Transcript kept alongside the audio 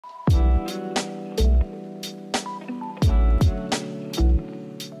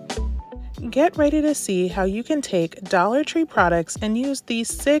Get ready to see how you can take Dollar Tree products and use these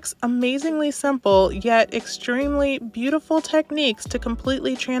 6 amazingly simple yet extremely beautiful techniques to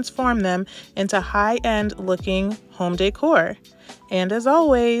completely transform them into high-end looking home decor. And as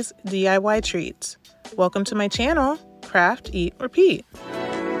always, DIY treats. Welcome to my channel, Craft, Eat, Repeat.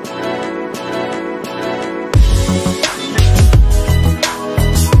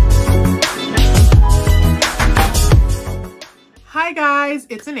 Hi guys,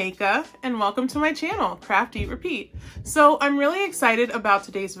 it's Aneka and welcome to my channel, Craft, Eat, Repeat. So I'm really excited about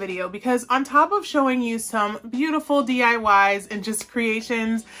today's video because on top of showing you some beautiful DIYs and just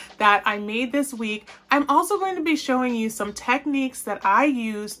creations that I made this week, I'm also going to be showing you some techniques that I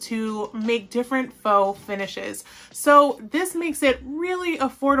use to make different faux finishes. So this makes it really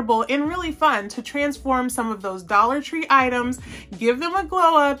affordable and really fun to transform some of those Dollar Tree items, give them a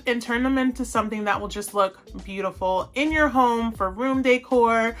glow up, and turn them into something that will just look beautiful in your home for room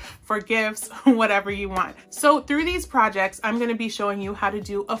decor, for gifts, whatever you want. So through these projects, I'm going to be showing you how to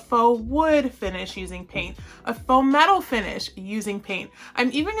do a faux wood finish using paint, a faux metal finish using paint.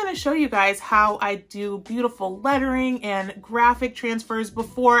 I'm even going to show you guys how I do beautiful lettering and graphic transfers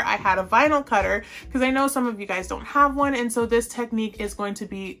before I had a vinyl cutter, because I know some of you guys don't have one, and so this technique is going to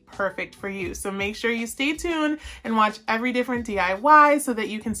be perfect for you. So make sure you stay tuned and watch every different DIY so that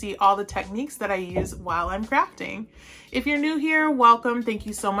you can see all the techniques that I use while I'm crafting. If you're new here, welcome. Thank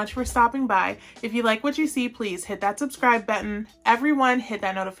you so much for stopping by. If you like what you see, please hit that subscribe button. Everyone, hit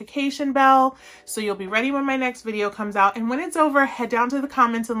that notification bell so you'll be ready when my next video comes out. And when it's over, head down to the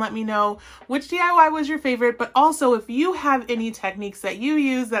comments and let me know which DIY was your favorite, but also if you have any techniques that you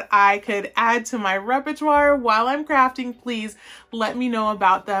use that I could add to my repertoire while I'm crafting, please let me know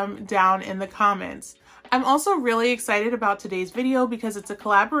about them down in the comments. I'm also really excited about today's video because it's a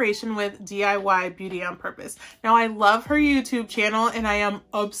collaboration with DIY Beauty on Purpose. Now, I love her YouTube channel and I am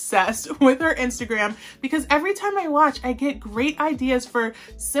obsessed with her Instagram because every time I watch, I get great ideas for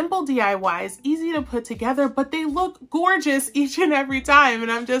simple DIYs, easy to put together, but they look gorgeous each and every time. And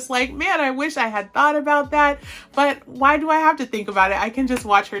I'm just like, man, I wish I had thought about that, but why do I have to think about it? I can just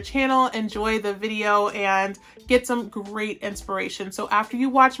watch her channel, enjoy the video, and get some great inspiration. So after you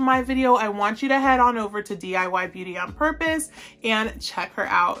watch my video, I want you to head on over to DIY Beauty on Purpose and check her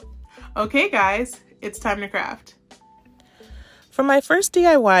out. Okay guys, it's time to craft. For my first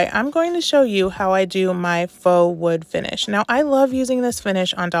DIY, I'm going to show you how I do my faux wood finish. Now, I love using this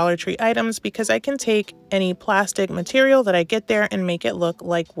finish on Dollar Tree items because I can take any plastic material that I get there and make it look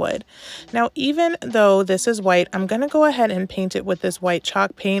like wood. Now, even though this is white, I'm going to go ahead and paint it with this white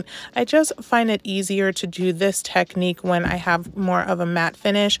chalk paint. I just find it easier to do this technique when I have more of a matte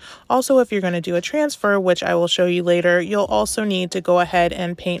finish. Also, if you're going to do a transfer, which I will show you later, you'll also need to go ahead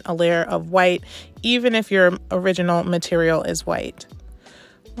and paint a layer of white, even if your original material is white.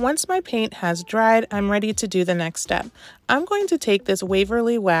 Once my paint has dried, I'm ready to do the next step. I'm going to take this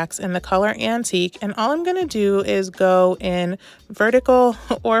Waverly wax in the color Antique, and all I'm going to do is go in vertical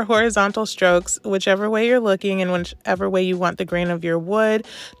or horizontal strokes, whichever way you're looking and whichever way you want the grain of your wood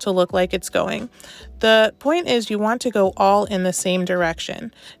to look like it's going. The point is you want to go all in the same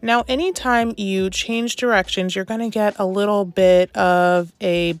direction. Now, anytime you change directions, you're going to get a little bit of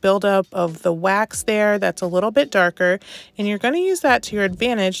a buildup of the wax there that's a little bit darker, and you're going to use that to your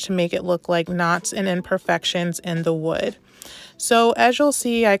advantage to make it look like knots and imperfections in the wood. So as you'll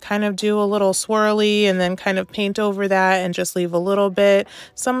see, I kind of do a little swirly and then kind of paint over that and just leave a little bit.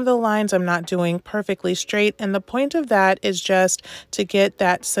 Some of the lines I'm not doing perfectly straight, and the point of that is just to get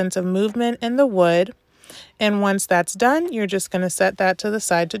that sense of movement in the wood. And once that's done, you're just going to set that to the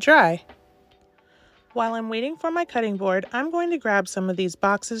side to dry. While I'm waiting for my cutting board, I'm going to grab some of these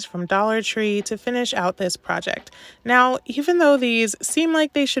boxes from Dollar Tree to finish out this project. Now, even though these seem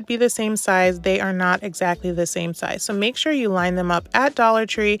like they should be the same size, they are not exactly the same size. So make sure you line them up at Dollar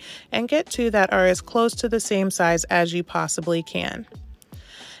Tree and get two that are as close to the same size as you possibly can.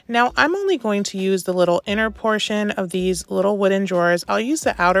 Now, I'm only going to use the little inner portion of these little wooden drawers. I'll use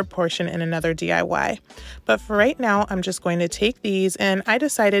the outer portion in another DIY. But for right now, I'm just going to take these, and I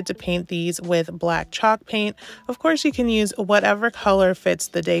decided to paint these with black chalk paint. Of course, you can use whatever color fits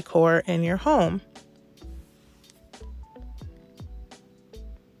the decor in your home.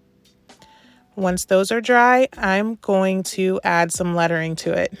 once those are dry, I'm going to add some lettering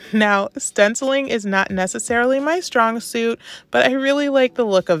to it. Now, stenciling is not necessarily my strong suit, but I really like the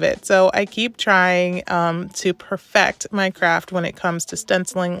look of it. So I keep trying to perfect my craft when it comes to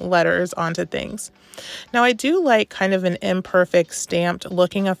stenciling letters onto things. Now, I do like kind of an imperfect stamped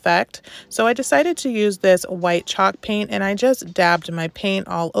looking effect, so I decided to use this white chalk paint, and I just dabbed my paint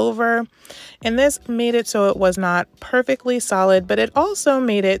all over. And this made it so it was not perfectly solid, but it also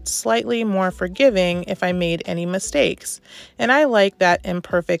made it slightly more forgiving if I made any mistakes. And I like that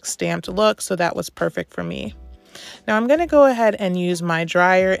imperfect stamped look, so that was perfect for me. Now I'm going to go ahead and use my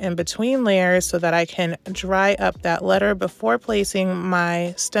dryer in between layers so that I can dry up that letter before placing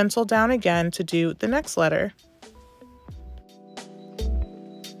my stencil down again to do the next letter.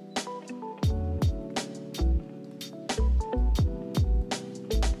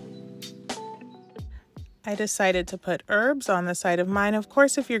 I decided to put herbs on the side of mine. Of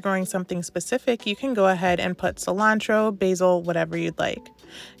course, if you're growing something specific, you can go ahead and put cilantro, basil, whatever you'd like.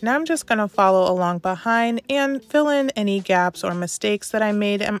 Now I'm just going to follow along behind and fill in any gaps or mistakes that I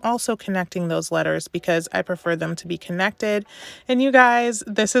made. I'm also connecting those letters because I prefer them to be connected. And you guys,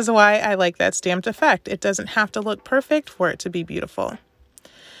 this is why I like that stamped effect. It doesn't have to look perfect for it to be beautiful.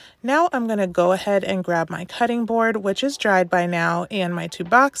 Now I'm going to go ahead and grab my cutting board, which is dried by now, and my 2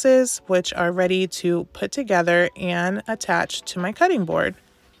 boxes, which are ready to put together and attach to my cutting board.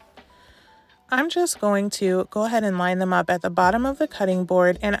 I'm just going to go ahead and line them up at the bottom of the cutting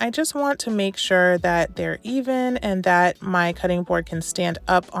board, and I just want to make sure that they're even and that my cutting board can stand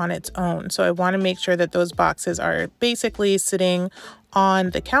up on its own. So I want to make sure that those boxes are basically sitting on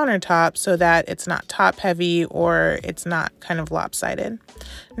the countertop so that it's not top heavy or it's not kind of lopsided.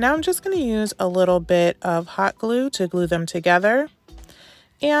 Now I'm just going to use a little bit of hot glue to glue them together.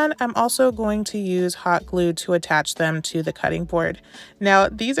 And I'm also going to use hot glue to attach them to the cutting board. Now,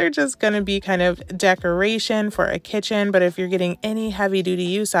 these are just going to be kind of decoration for a kitchen, but if you're getting any heavy duty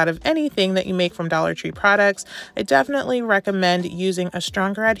use out of anything that you make from Dollar Tree products, I definitely recommend using a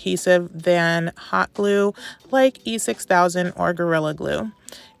stronger adhesive than hot glue like E6000 or Gorilla Glue.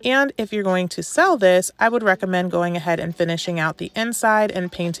 And if you're going to sell this, I would recommend going ahead and finishing out the inside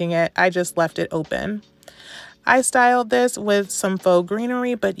and painting it. I just left it open. I styled this with some faux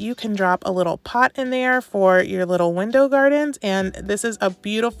greenery, but you can drop a little pot in there for your little window gardens, and this is a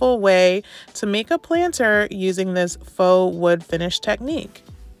beautiful way to make a planter using this faux wood finish technique.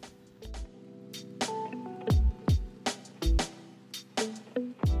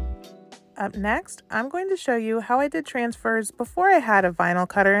 Up next, I'm going to show you how I did transfers before I had a vinyl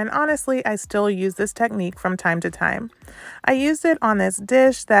cutter, and honestly, I still use this technique from time to time. I used it on this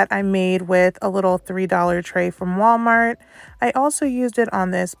dish that I made with a little $3 tray from Walmart. I also used it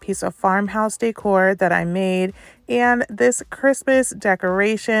on this piece of Farmhouse Decor that I made, and this Christmas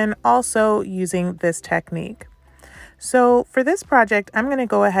decoration, also using this technique. So for this project, I'm going to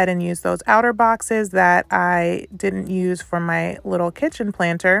go ahead and use those outer boxes that I didn't use for my little kitchen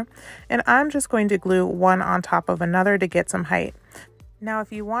planter, and I'm just going to glue one on top of another to get some height. Now,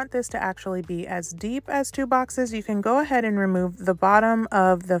 if you want this to actually be as deep as 2 boxes, you can go ahead and remove the bottom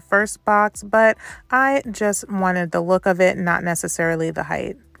of the first box, but I just wanted the look of it, not necessarily the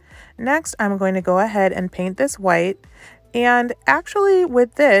height. Next, I'm going to go ahead and paint this white, and actually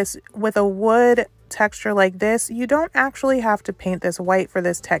with this, with a wood texture like this, you don't actually have to paint this white for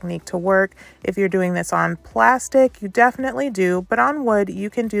this technique to work. If you're doing this on plastic, you definitely do, but on wood, you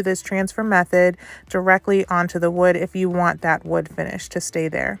can do this transfer method directly onto the wood if you want that wood finish to stay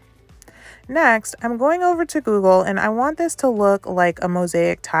there. Next, I'm going over to Google, and I want this to look like a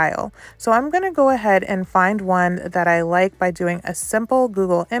mosaic tile. So I'm going to go ahead and find one that I like by doing a simple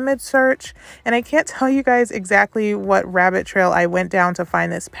Google image search. And I can't tell you guys exactly what rabbit trail I went down to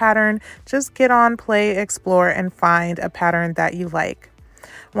find this pattern. Just get on, play, explore, and find a pattern that you like.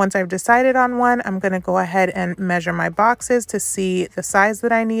 Once I've decided on one, I'm going to go ahead and measure my boxes to see the size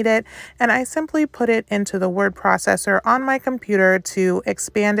that I need it, and I simply put it into the word processor on my computer to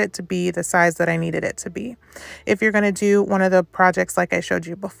expand it to be the size that I needed it to be. If you're going to do one of the projects like I showed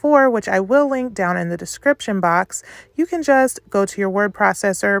you before, which I will link down in the description box, you can just go to your word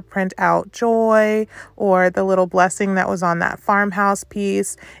processor, print out Joy or the little blessing that was on that farmhouse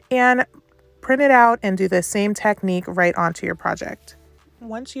piece, and print it out and do the same technique right onto your project.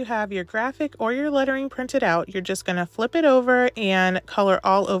 Once you have your graphic or your lettering printed out, you're just going to flip it over and color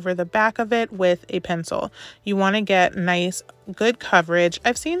all over the back of it with a pencil. You want to get nice, good coverage.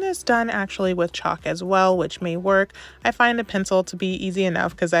 I've seen this done actually with chalk as well, which may work. I find a pencil to be easy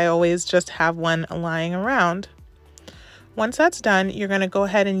enough because I always just have one lying around. Once that's done, you're going to go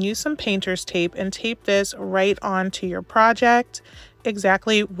ahead and use some painter's tape and tape this right onto your project.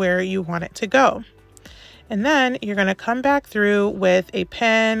 exactly where you want it to go. And then you're going to come back through with a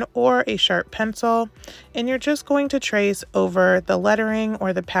pen or a sharp pencil, and you're just going to trace over the lettering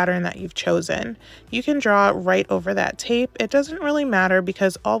or the pattern that you've chosen. You can draw right over that tape. It doesn't really matter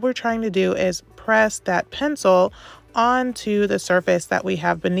because all we're trying to do is press that pencil onto the surface that we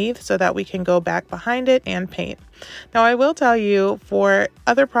have beneath so that we can go back behind it and paint. Now, I will tell you, for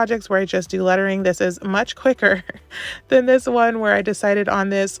other projects where I just do lettering, this is much quicker than this one where I decided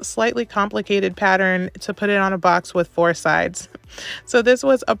on this slightly complicated pattern to put it on a box with 4 sides. So this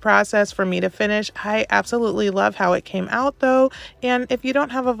was a process for me to finish. I absolutely love how it came out though, and if you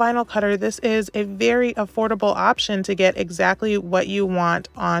don't have a vinyl cutter, this is a very affordable option to get exactly what you want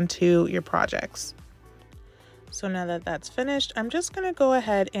onto your projects. So now that that's finished, I'm just going to go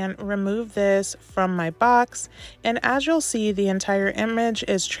ahead and remove this from my box. And as you'll see, the entire image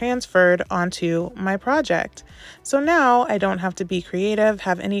is transferred onto my project. So now I don't have to be creative,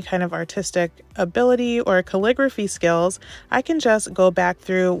 have any kind of artistic ability or calligraphy skills. I can just go back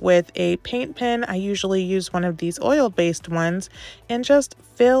through with a paint pen. I usually use one of these oil-based ones and just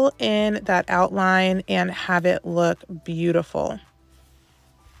fill in that outline and have it look beautiful.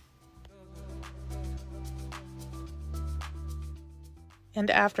 And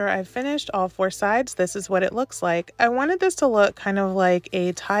after I've finished all 4 sides, this is what it looks like. I wanted this to look kind of like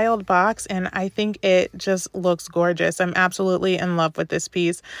a tiled box, and I think it just looks gorgeous. I'm absolutely in love with this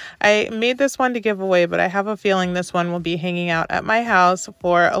piece. I made this one to give away, but I have a feeling this one will be hanging out at my house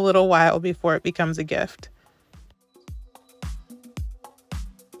for a little while before it becomes a gift.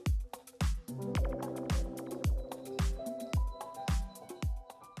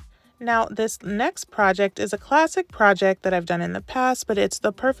 Now, this next project is a classic project that I've done in the past, but it's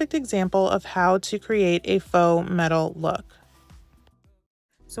the perfect example of how to create a faux metal look.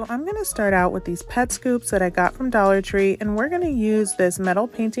 So I'm going to start out with these pet scoops that I got from Dollar Tree, and we're going to use this metal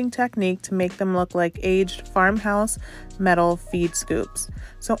painting technique to make them look like aged farmhouse metal feed scoops.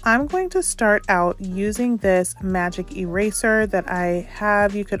 So I'm going to start out using this magic eraser that I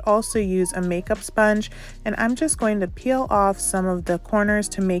have. You could also use a makeup sponge, and I'm just going to peel off some of the corners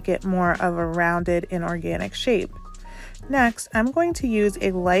to make it more of a rounded and organic shape. Next, I'm going to use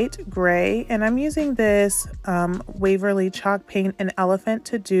a light gray, and I'm using this Waverly chalk paint and elephant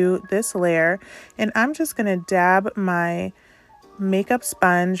to do this layer, and I'm just going to dab my makeup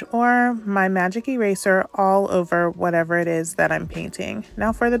sponge or my magic eraser all over whatever it is that I'm painting.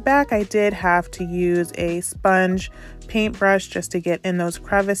 Now for the back, I did have to use a sponge paintbrush just to get in those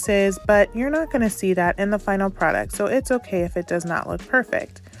crevices, but you're not going to see that in the final product, so it's okay if it does not look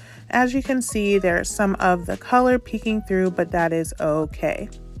perfect. As you can see, there's some of the color peeking through, but that is okay.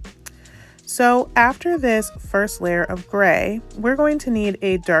 So after this first layer of gray, we're going to need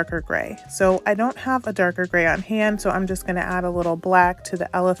a darker gray. So I don't have a darker gray on hand, so I'm just going to add a little black to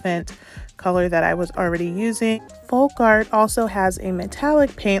the elephant color that I was already using. Folk Art also has a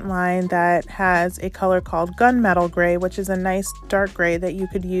metallic paint line that has a color called gunmetal gray, which is a nice dark gray that you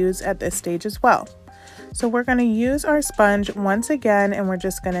could use at this stage as well. So we're going to use our sponge once again, and we're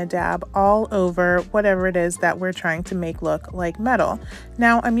just going to dab all over whatever it is that we're trying to make look like metal.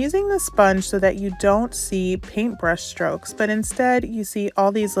 Now I'm using the sponge so that you don't see paintbrush strokes, but instead you see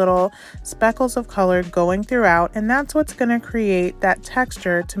all these little speckles of color going throughout, and that's what's going to create that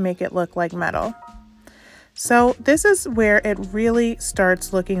texture to make it look like metal. So this is where it really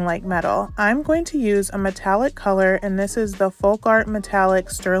starts looking like metal. I'm going to use a metallic color, and this is the Folk Art Metallic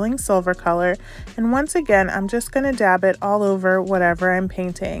Sterling Silver color. And once again, I'm just going to dab it all over whatever I'm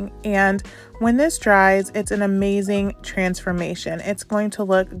painting. And when this dries, it's an amazing transformation. It's going to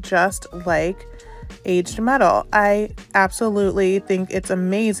look just like aged metal. I absolutely think it's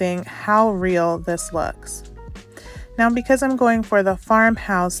amazing how real this looks. Now, because I'm going for the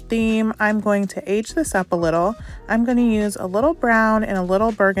farmhouse theme, I'm going to age this up a little. I'm going to use a little brown and a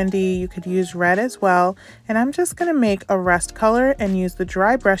little burgundy. You could use red as well. And I'm just going to make a rust color and use the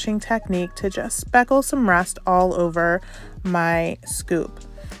dry brushing technique to just speckle some rust all over my scoop.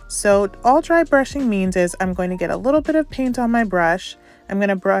 So all dry brushing means is I'm going to get a little bit of paint on my brush. I'm going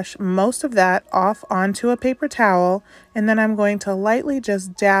to brush most of that off onto a paper towel, and then I'm going to lightly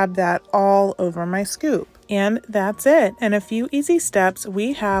just dab that all over my scoop. And that's it. In a few easy steps,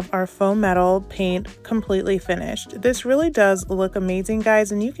 we have our faux metal paint completely finished. This really does look amazing,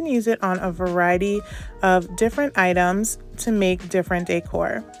 guys, and you can use it on a variety of different items to make different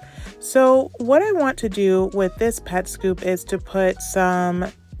decor. So what I want to do with this pet scoop is to put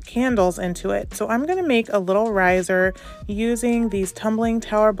some candles into it. So I'm going to make a little riser using these tumbling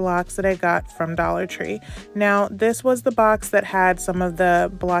tower blocks that I got from Dollar Tree. Now this was the box that had some of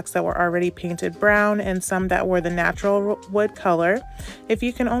the blocks that were already painted brown and some that were the natural wood color. If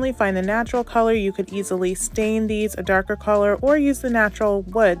you can only find the natural color, you could easily stain these a darker color or use the natural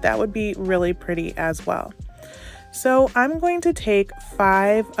wood. That would be really pretty as well. So I'm going to take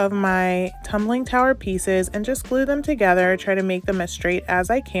 5 of my tumbling tower pieces and just glue them together, try to make them as straight as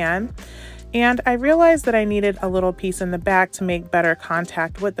I can. And I realized that I needed a little piece in the back to make better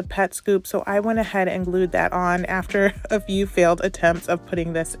contact with the pet scoop, so I went ahead and glued that on after a few failed attempts of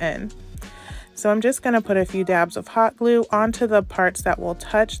putting this in. So I'm just going to put a few dabs of hot glue onto the parts that will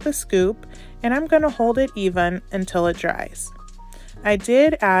touch the scoop, and I'm going to hold it even until it dries. I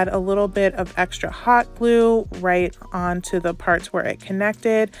did add a little bit of extra hot glue right onto the parts where it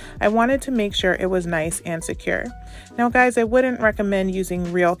connected. I wanted to make sure it was nice and secure. Now guys, I wouldn't recommend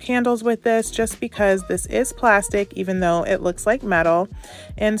using real candles with this just because this is plastic, even though it looks like metal.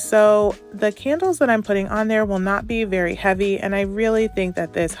 And so the candles that I'm putting on there will not be very heavy, and I really think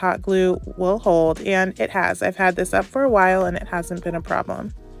that this hot glue will hold, and it has. I've had this up for a while and it hasn't been a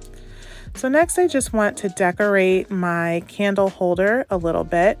problem. So next I just want to decorate my candle holder a little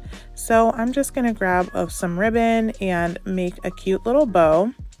bit. So I'm just going to grab some ribbon and make a cute little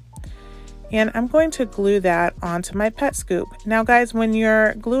bow. And I'm going to glue that onto my pet scoop. Now guys, when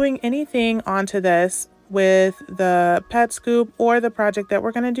you're gluing anything onto this with the pet scoop or the project that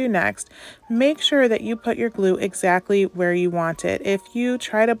we're going to do next, make sure that you put your glue exactly where you want it. If you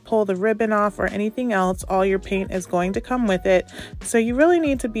try to pull the ribbon off or anything else, all your paint is going to come with it. So you really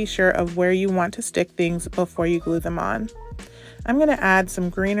need to be sure of where you want to stick things before you glue them on. I'm going to add some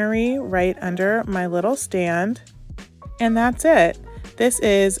greenery right under my little stand, and that's it. This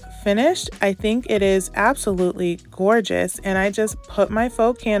is finished. I think it is absolutely gorgeous, and I just put my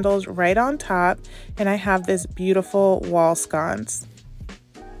faux candles right on top, and I have this beautiful wall sconce.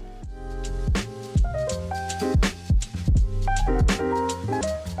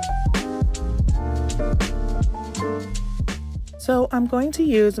 So I'm going to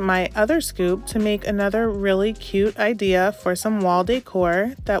use my other scoop to make another really cute idea for some wall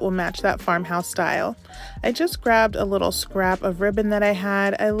decor that will match that farmhouse style. I just grabbed a little scrap of ribbon that I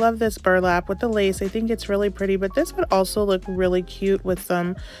had. I love this burlap with the lace. I think it's really pretty, but this would also look really cute with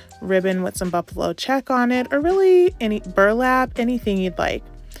some ribbon with some buffalo check on it, or really any burlap, anything you'd like.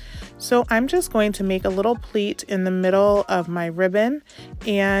 So I'm just going to make a little pleat in the middle of my ribbon,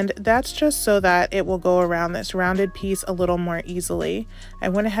 and that's just so that it will go around this rounded piece a little more easily. I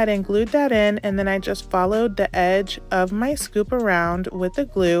went ahead and glued that in, and then I just followed the edge of my scoop around with the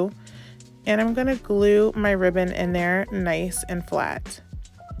glue, and I'm going to glue my ribbon in there nice and flat.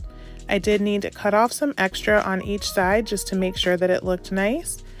 I did need to cut off some extra on each side just to make sure that it looked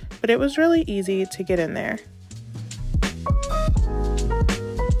nice, but it was really easy to get in there.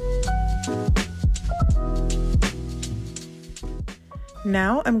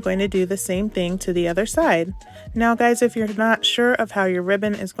 Now I'm going to do the same thing to the other side. Now guys, if you're not sure of how your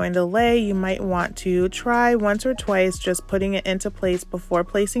ribbon is going to lay, you might want to try once or twice just putting it into place before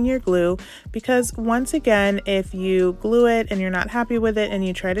placing your glue, because once again, if you glue it and you're not happy with it and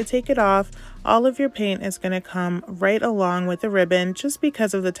you try to take it off, all of your paint is going to come right along with the ribbon just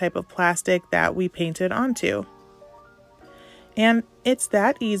because of the type of plastic that we painted onto. And it's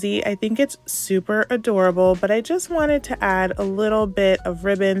that easy. I think it's super adorable, but I just wanted to add a little bit of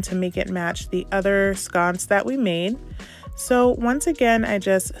ribbon to make it match the other sconce that we made. So once again, I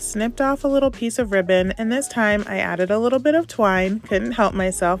just snipped off a little piece of ribbon, and this time I added a little bit of twine. Couldn't help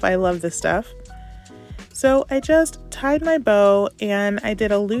myself. I love this stuff. So I just tied my bow, and I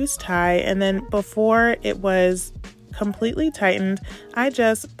did a loose tie, and then before it was completely tightened, I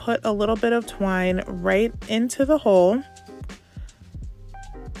just put a little bit of twine right into the hole.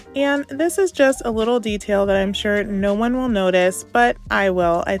 And this is just a little detail that I'm sure no one will notice, but I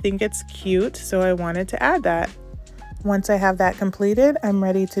will. I think it's cute, so I wanted to add that. Once I have that completed, I'm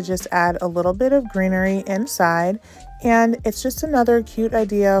ready to just add a little bit of greenery inside, and it's just another cute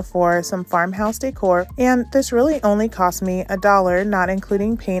idea for some farmhouse decor. And this really only cost me $1, not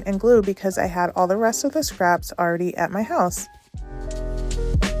including paint and glue, because I had all the rest of the scraps already at my house.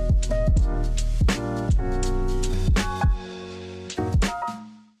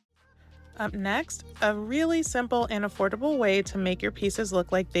 Up next, a really simple and affordable way to make your pieces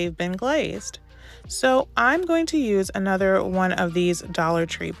look like they've been glazed. So I'm going to use another one of these Dollar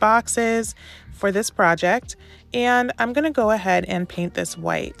Tree boxes for this project, and I'm going to go ahead and paint this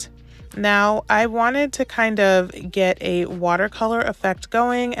white. Now, I wanted to kind of get a watercolor effect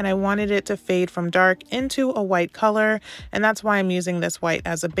going, and I wanted it to fade from dark into a white color, and that's why I'm using this white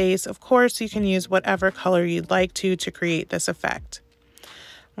as a base. Of course, you can use whatever color you'd like to create this effect.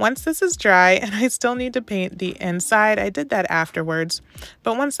 Once this is dry, and I still need to paint the inside, I did that afterwards,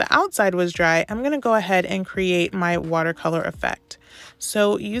 but once the outside was dry, I'm going to go ahead and create my watercolor effect.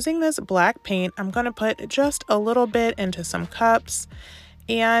 So using this black paint, I'm going to put just a little bit into some cups,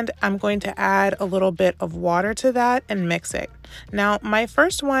 and I'm going to add a little bit of water to that and mix it. Now, my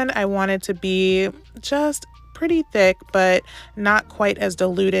first one, I wanted to be just pretty thick, but not quite as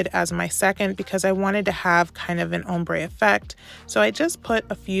diluted as my second because I wanted to have kind of an ombre effect. So I just put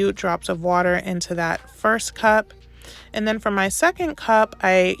a few drops of water into that first cup. And then for my second cup,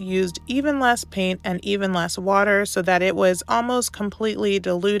 I used even less paint and even less water so that it was almost completely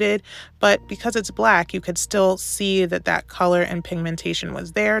diluted. But because it's black, you could still see that that color and pigmentation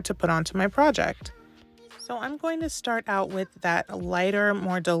was there to put onto my project. So I'm going to start out with that lighter,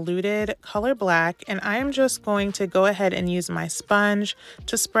 more diluted color black, and I'm just going to go ahead and use my sponge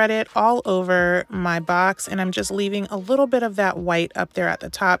to spread it all over my box, and I'm just leaving a little bit of that white up there at the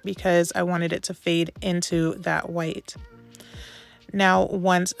top because I wanted it to fade into that white. Now,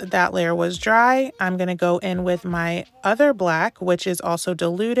 once that layer was dry, I'm going to go in with my other black, which is also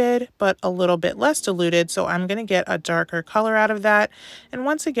diluted, but a little bit less diluted. So I'm going to get a darker color out of that. And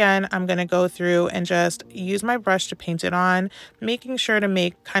once again, I'm going to go through and just use my brush to paint it on, making sure to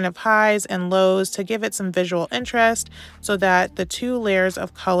make kind of highs and lows to give it some visual interest so that the two layers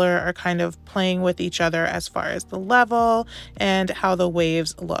of color are kind of playing with each other as far as the level and how the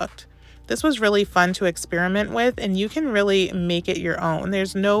waves looked. This was really fun to experiment with, and you can really make it your own.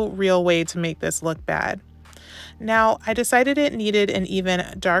 There's no real way to make this look bad. Now, I decided it needed an even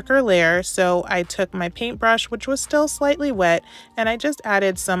darker layer, so I took my paintbrush, which was still slightly wet, and I just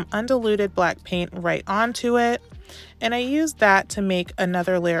added some undiluted black paint right onto it. And I used that to make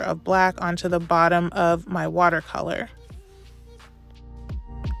another layer of black onto the bottom of my watercolor.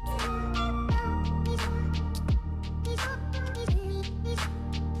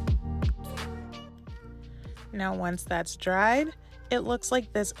 Now, once that's dried, it looks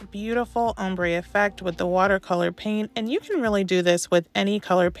like this beautiful ombre effect with the watercolor paint, and you can really do this with any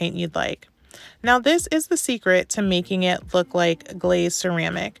color paint you'd like. Now, this is the secret to making it look like glazed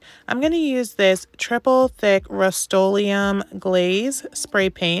ceramic. I'm going to use this triple thick Rust-Oleum glaze spray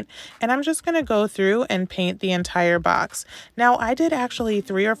paint, and I'm just going to go through and paint the entire box. Now, I did actually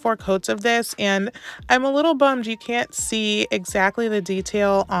 3 or 4 coats of this, and I'm a little bummed you can't see exactly the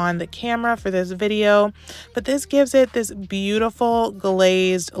detail on the camera for this video, but this gives it this beautiful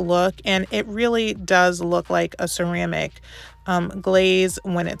glazed look, and it really does look like a ceramic glaze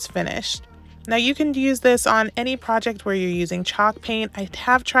when it's finished. Now, you can use this on any project where you're using chalk paint. I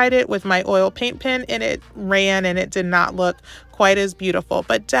have tried it with my oil paint pen and it ran and it did not look quite as beautiful,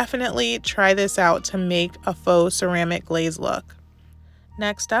 but definitely try this out to make a faux ceramic glaze look.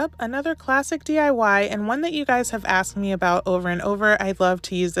 Next up, another classic DIY and one that you guys have asked me about over and over. I'd love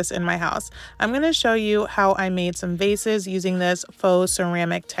to use this in my house. I'm going to show you how I made some vases using this faux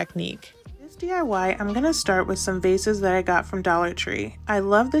ceramic technique. DIY, I'm going to start with some vases that I got from Dollar Tree. I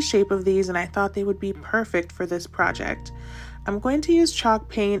love the shape of these and I thought they would be perfect for this project. I'm going to use chalk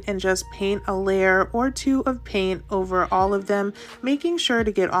paint and just paint a layer or 2 of paint over all of them, making sure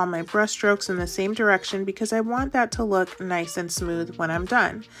to get all my brush strokes in the same direction because I want that to look nice and smooth when I'm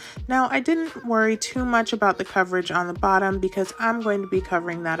done. Now, I didn't worry too much about the coverage on the bottom because I'm going to be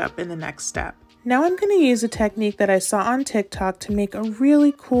covering that up in the next step. Now I'm going to use a technique that I saw on TikTok to make a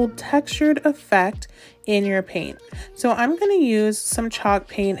really cool textured effect in your paint. So I'm going to use some chalk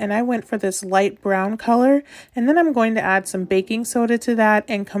paint and I went for this light brown color, and then I'm going to add some baking soda to that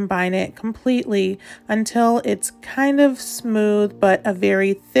and combine it completely until it's kind of smooth but a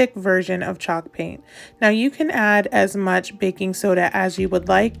very thick version of chalk paint. Now you can add as much baking soda as you would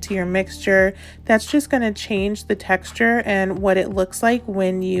like to your mixture. That's just going to change the texture and what it looks like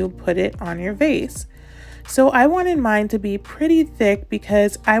when you put it on your vase. So I wanted mine to be pretty thick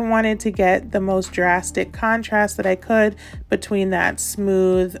because I wanted to get the most drastic contrast that I could between that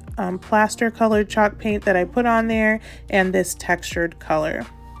smooth plaster colored chalk paint that I put on there and this textured color.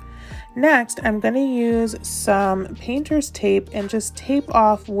 Next, I'm going to use some painter's tape and just tape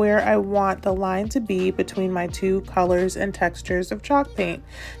off where I want the line to be between my 2 colors and textures of chalk paint.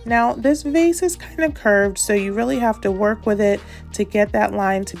 Now, this vase is kind of curved, so you really have to work with it to get that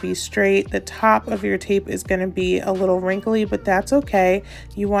line to be straight. The top of your tape is going to be a little wrinkly, but that's okay.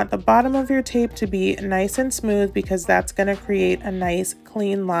 You want the bottom of your tape to be nice and smooth because that's going to create a nice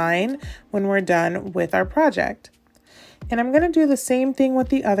clean line when we're done with our project. And I'm going to do the same thing with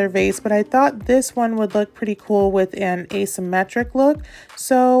the other vase, but I thought this one would look pretty cool with an asymmetric look.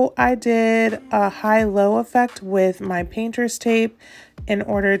 So I did a high-low effect with my painter's tape in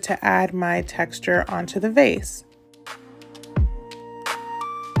order to add my texture onto the vase.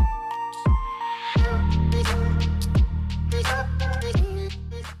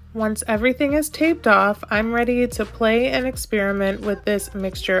 Once everything is taped off, I'm ready to play and experiment with this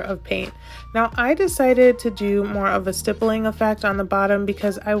mixture of paint. Now, I decided to do more of a stippling effect on the bottom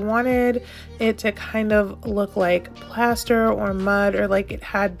because I wanted it to kind of look like plaster or mud, or like it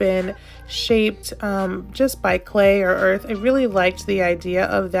had been shaped just by clay or earth. I really liked the idea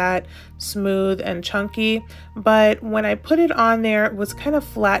of that smooth and chunky, but when I put it on there, it was kind of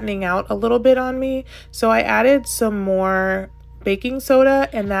flattening out a little bit on me. So I added some more baking soda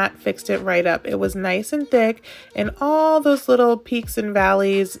and that fixed it right up. It was nice and thick, and all those little peaks and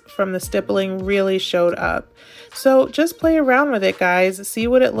valleys from the stippling really showed up. So just play around with it, guys. See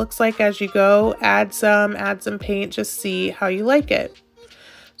what it looks like as you go. Add some paint, just see how you like it.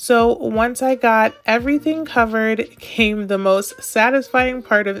 So once I got everything covered, came the most satisfying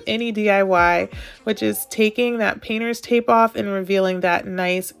part of any DIY, which is taking that painter's tape off and revealing that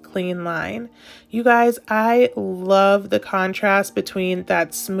nice clean line. You guys, I love the contrast between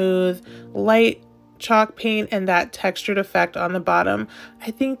that smooth, light chalk paint and that textured effect on the bottom. I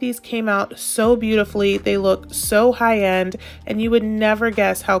think these came out so beautifully. They look so high-end, and you would never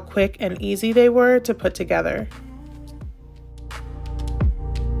guess how quick and easy they were to put together.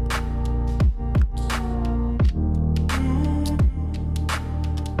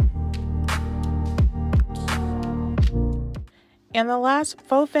 And the last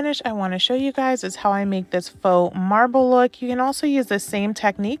faux finish I want to show you guys is how I make this faux marble look. You can also use the same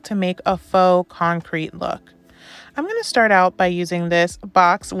technique to make a faux concrete look. I'm going to start out by using this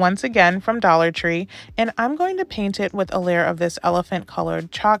box once again from Dollar Tree, and I'm going to paint it with a layer of this elephant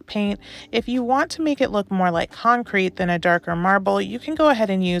colored chalk paint. If you want to make it look more like concrete than a darker marble, you can go ahead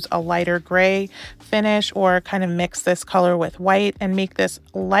and use a lighter gray finish, or kind of mix this color with white and make this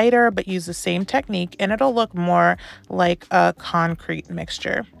lighter, but use the same technique and it'll look more like a concrete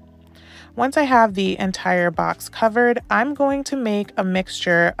mixture. Once I have the entire box covered, I'm going to make a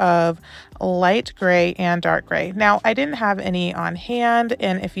mixture of light gray and dark gray. Now, I didn't have any on hand,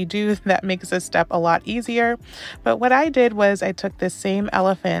 and if you do, that makes this step a lot easier. But what I did was I took this same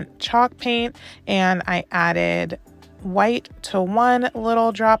elephant chalk paint and I added white to one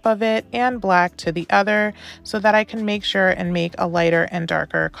little drop of it and black to the other, so that I can make sure and make a lighter and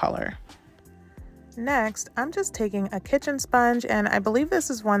darker color. Next, I'm just taking a kitchen sponge, and I believe this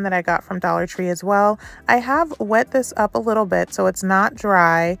is one that I got from Dollar Tree as well. I have wet this up a little bit so it's not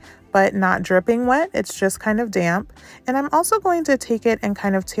dry, but not dripping wet. It's just kind of damp. And I'm also going to take it and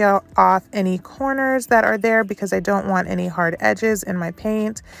kind of tear off any corners that are there because I don't want any hard edges in my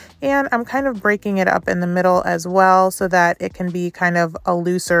paint. And I'm kind of breaking it up in the middle as well so that it can be kind of a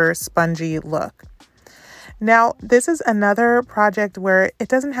looser, spongy look. Now, this is another project where it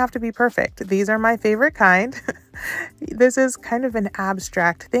doesn't have to be perfect. These are my favorite kind. This is kind of an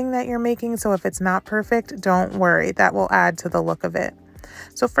abstract thing that you're making, so if it's not perfect, don't worry. That will add to the look of it.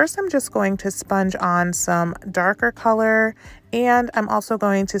 So first, I'm just going to sponge on some darker color, and I'm also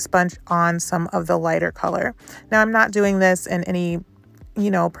going to sponge on some of the lighter color. Now, I'm not doing this in any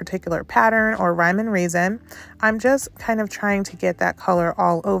particular pattern or rhyme and reason. I'm just kind of trying to get that color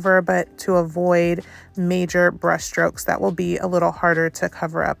all over, but to avoid major brush strokes that will be a little harder to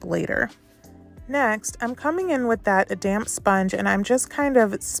cover up later. Next, I'm coming in with that damp sponge and I'm just kind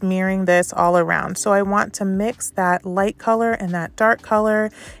of smearing this all around. So I want to mix that light color and that dark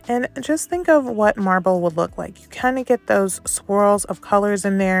color, and just think of what marble would look like. You kind of get those swirls of colors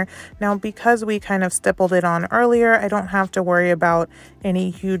in there. Now, because we kind of stippled it on earlier, I don't have to worry about any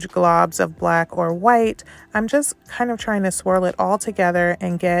huge globs of black or white. I'm just kind of trying to swirl it all together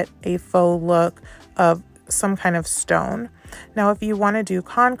and get a faux look of some kind of stone. Now, if you want to do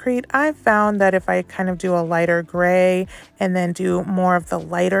concrete, I've found that if I kind of do a lighter gray and then do more of the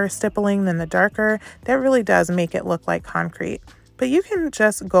lighter stippling than the darker, that really does make it look like concrete. But you can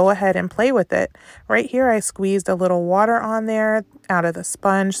just go ahead and play with it. Right here, I squeezed a little water on there out of the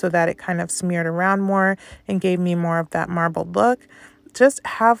sponge so that it kind of smeared around more and gave me more of that marbled look. Just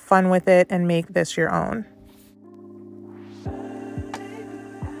have fun with it and make this your own.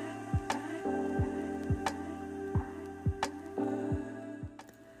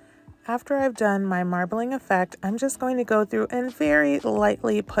 After I've done my marbling effect, I'm just going to go through and very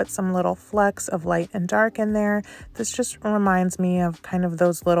lightly put some little flecks of light and dark in there. This just reminds me of kind of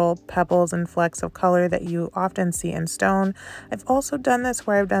those little pebbles and flecks of color that you often see in stone. I've also done this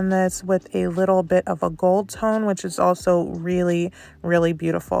where I've done this with a little bit of a gold tone, which is also really, really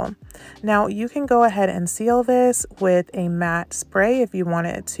beautiful. Now you can go ahead and seal this with a matte spray if you want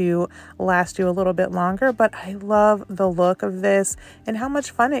it to last you a little bit longer, but I love the look of this and how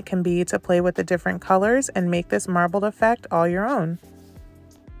much fun it can be to play with the different colors and make this marbled effect all your own.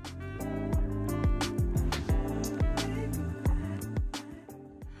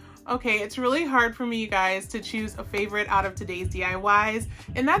 Okay, it's really hard for me, you guys, to choose a favorite out of today's DIYs,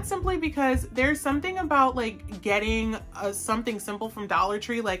 and that's simply because there's something about like getting something simple from Dollar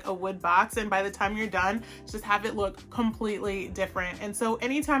Tree, like a wood box, and by the time you're done, just have it look completely different. And so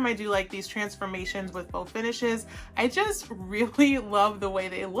anytime I do like these transformations with faux finishes, I just really love the way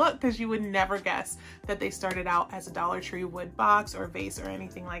they look, because you would never guess that they started out as a Dollar Tree wood box or vase or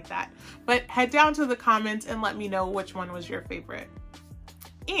anything like that. But head down to the comments and let me know which one was your favorite.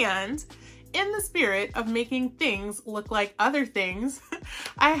 And in the spirit of making things look like other things,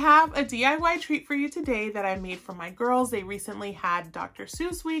 I have a DIY treat for you today that I made for my girls. They recently had Dr.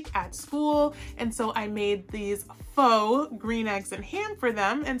 Seuss week at school, and so I made these faux green eggs and ham for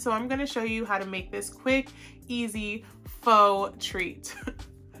them. And so I'm going to show you how to make this quick, easy faux treat.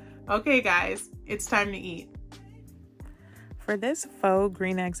 Okay guys, it's time to eat. For this faux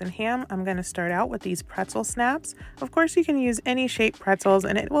green eggs and ham, I'm going to start out with these pretzel snaps. Of course, you can use any shaped pretzels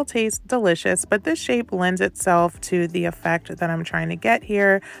and it will taste delicious, but this shape lends itself to the effect that I'm trying to get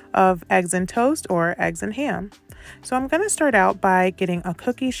here of eggs and toast or eggs and ham. So I'm going to start out by getting a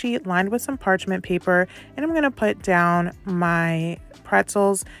cookie sheet lined with some parchment paper, and I'm going to put down my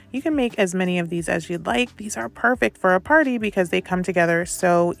pretzels. You can make as many of these as you'd like. These are perfect for a party because they come together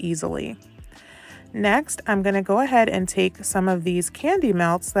so easily. Next, I'm going to go ahead and take some of these candy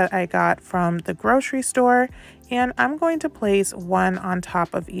melts that I got from the grocery store, and I'm going to place one on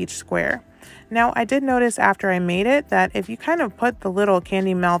top of each square. Now, I did notice after I made it that if you kind of put the little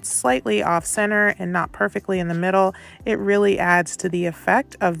candy melts slightly off center and not perfectly in the middle, it really adds to the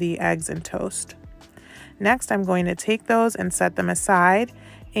effect of the eggs and toast. Next, I'm going to take those and set them aside.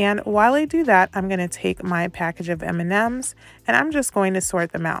 And while I do that, I'm going to take my package of M&Ms and I'm just going to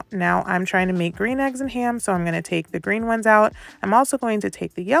sort them out. Now I'm trying to make green eggs and ham, so I'm going to take the green ones out. I'm also going to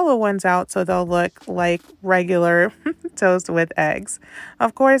take the yellow ones out so they'll look like regular toast with eggs.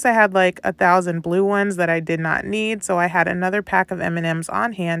 Of course, I had like 1,000 blue ones that I did not need, so I had another pack of M&Ms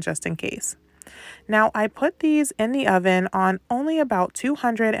on hand just in case. Now I put these in the oven on only about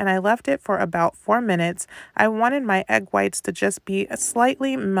 200 and I left it for about 4 minutes. I wanted my egg whites to just be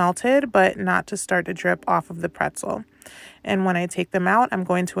slightly melted, but not to start to drip off of the pretzel. And when I take them out, I'm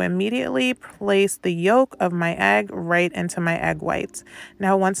going to immediately place the yolk of my egg right into my egg whites.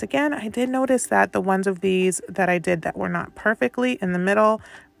 Now, once again, I did notice that the ones of these that I did that were not perfectly in the middle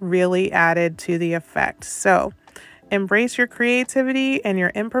really added to the effect. So embrace your creativity and your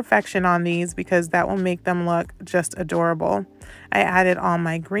imperfection on these because that will make them look just adorable. I added all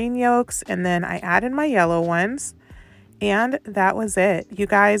my green yolks and then I added my yellow ones, and that was it. You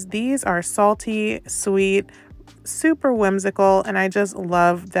guys, these are salty, sweet, super whimsical, and I just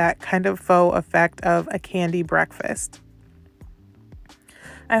love that kind of faux effect of a candy breakfast.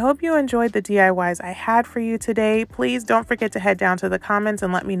 I hope you enjoyed the DIYs I had for you today. Please don't forget to head down to the comments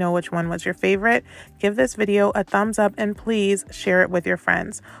and let me know which one was your favorite. Give this video a thumbs up and please share it with your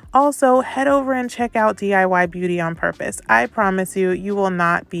friends. Also, head over and check out DIY Beauty on Purpose. I promise you, you will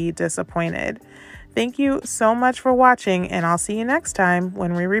not be disappointed. Thank you so much for watching, and I'll see you next time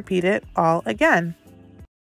when we repeat it all again.